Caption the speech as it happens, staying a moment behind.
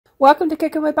Welcome to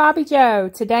Cooking with Bobby Joe.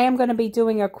 Today I'm going to be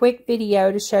doing a quick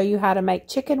video to show you how to make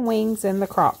chicken wings in the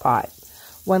crock-pot.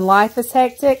 When life is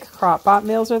hectic, crock-pot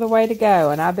meals are the way to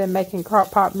go, and I've been making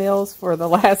crock-pot meals for the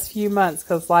last few months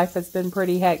because life has been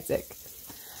pretty hectic.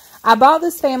 I bought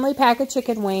this family pack of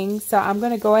chicken wings, so I'm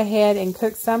going to go ahead and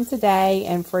cook some today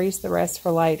and freeze the rest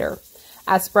for later.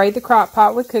 I sprayed the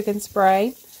crock-pot with cooking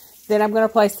spray, then I'm going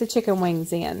to place the chicken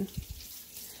wings in.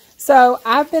 So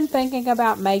I've been thinking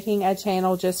about making a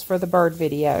channel just for the bird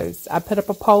videos. I put up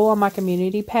a poll on my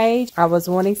community page. I was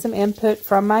wanting some input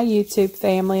from my YouTube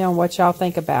family on what y'all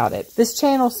think about it. This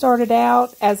channel started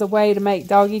out as a way to make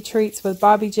doggy treats with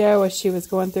Bobby Joe as she was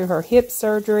going through her hip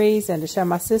surgeries and to show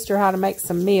my sister how to make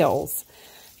some meals.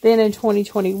 Then in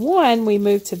 2021, we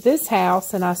moved to this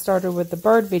house and I started with the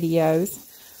bird videos.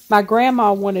 My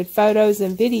grandma wanted photos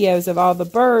and videos of all the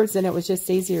birds, and it was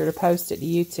just easier to post it to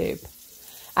YouTube.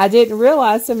 I didn't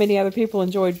realize so many other people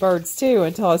enjoyed birds too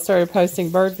until I started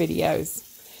posting bird videos.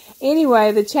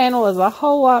 Anyway, the channel is a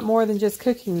whole lot more than just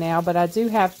cooking now, but I do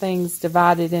have things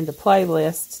divided into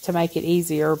playlists to make it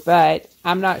easier, but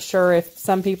I'm not sure if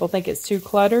some people think it's too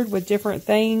cluttered with different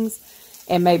things,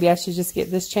 and maybe I should just get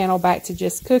this channel back to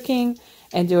just cooking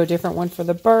and do a different one for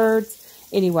the birds.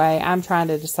 Anyway, I'm trying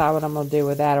to decide what I'm going to do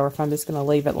with that, or if I'm just going to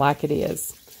leave it like it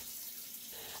is.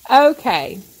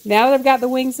 Okay, now that I've got the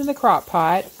wings in the crock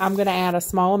pot, I'm going to add a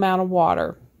small amount of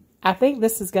water. I think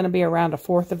this is going to be around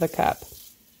 1/4 of a cup.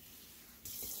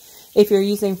 If you're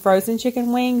using frozen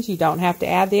chicken wings, you don't have to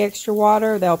add the extra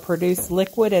water. They'll produce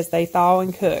liquid as they thaw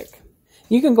and cook.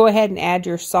 You can go ahead and add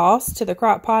your sauce to the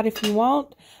crock pot if you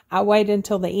want. I wait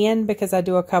until the end because I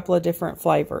do a couple of different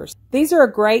flavors. These are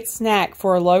a great snack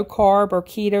for a low carb or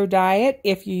keto diet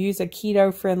if you use a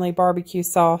keto friendly barbecue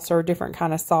sauce or a different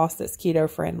kind of sauce that's keto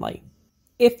friendly.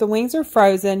 If the wings are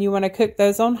frozen, you want to cook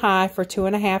those on high for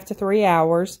 2.5 to 3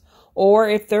 hours. Or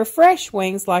if they're fresh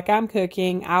wings like I'm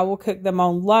cooking, I will cook them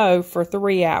on low for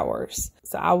 3 hours.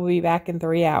 So I will be back in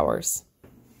 3 hours.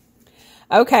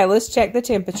 Okay, let's check the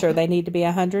temperature. They need to be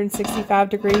 165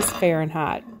 degrees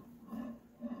Fahrenheit.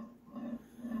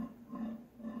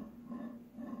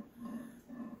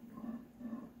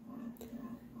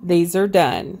 These are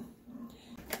done.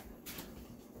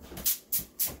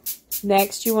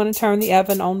 Next, you want to turn the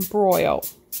oven on broil.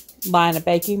 Line a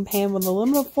baking pan with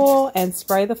aluminum foil and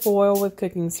spray the foil with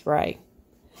cooking spray.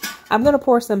 I'm going to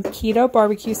pour some keto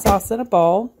barbecue sauce in a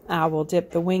bowl. I will dip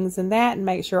the wings in that and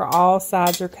make sure all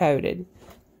sides are coated.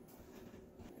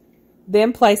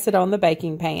 Then place it on the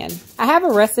baking pan. I have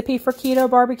a recipe for keto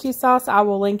barbecue sauce. I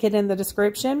will link it in the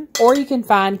description. Or you can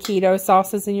find keto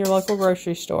sauces in your local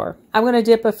grocery store. I'm going to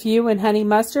dip a few in honey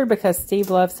mustard because Steve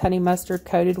loves honey mustard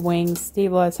coated wings.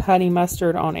 Steve loves honey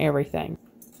mustard on everything.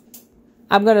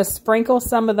 I'm going to sprinkle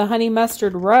some of the honey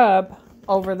mustard rub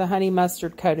over the honey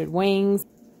mustard coated wings.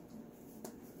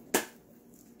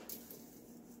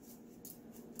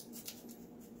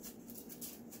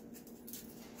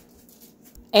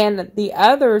 And the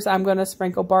others, I'm going to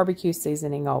sprinkle barbecue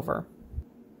seasoning over.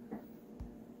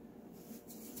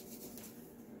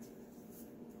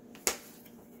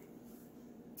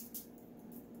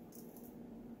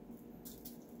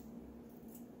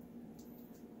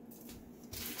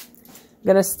 I'm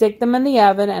going to stick them in the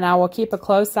oven, and I will keep a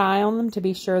close eye on them to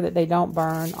be sure that they don't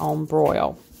burn on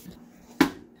broil.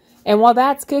 And while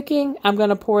that's cooking, I'm going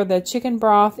to pour the chicken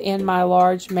broth in my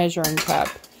large measuring cup.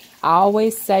 I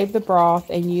always save the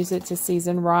broth and use it to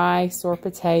season rice or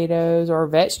potatoes or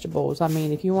vegetables. I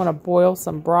mean, if you want to boil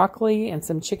some broccoli and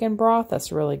some chicken broth,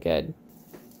 that's really good.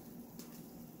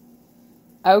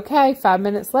 Okay, 5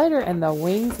 minutes later and the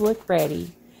wings look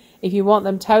ready. If you want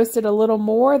them toasted a little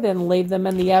more, then leave them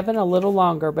in the oven a little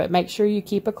longer, but make sure you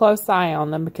keep a close eye on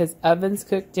them because ovens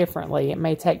cook differently. It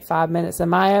may take 5 minutes in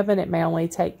my oven. It may only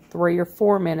take 3 or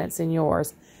 4 minutes in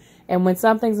yours. And when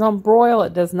something's on broil,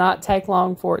 it does not take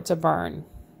long for it to burn.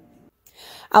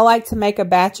 I like to make a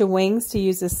batch of wings to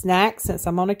use as snacks since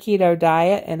I'm on a keto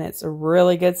diet, and it's a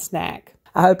really good snack.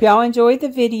 I hope y'all enjoyed the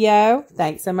video.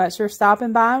 Thanks so much for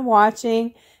stopping by and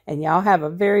watching, and y'all have a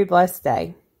very blessed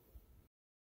day.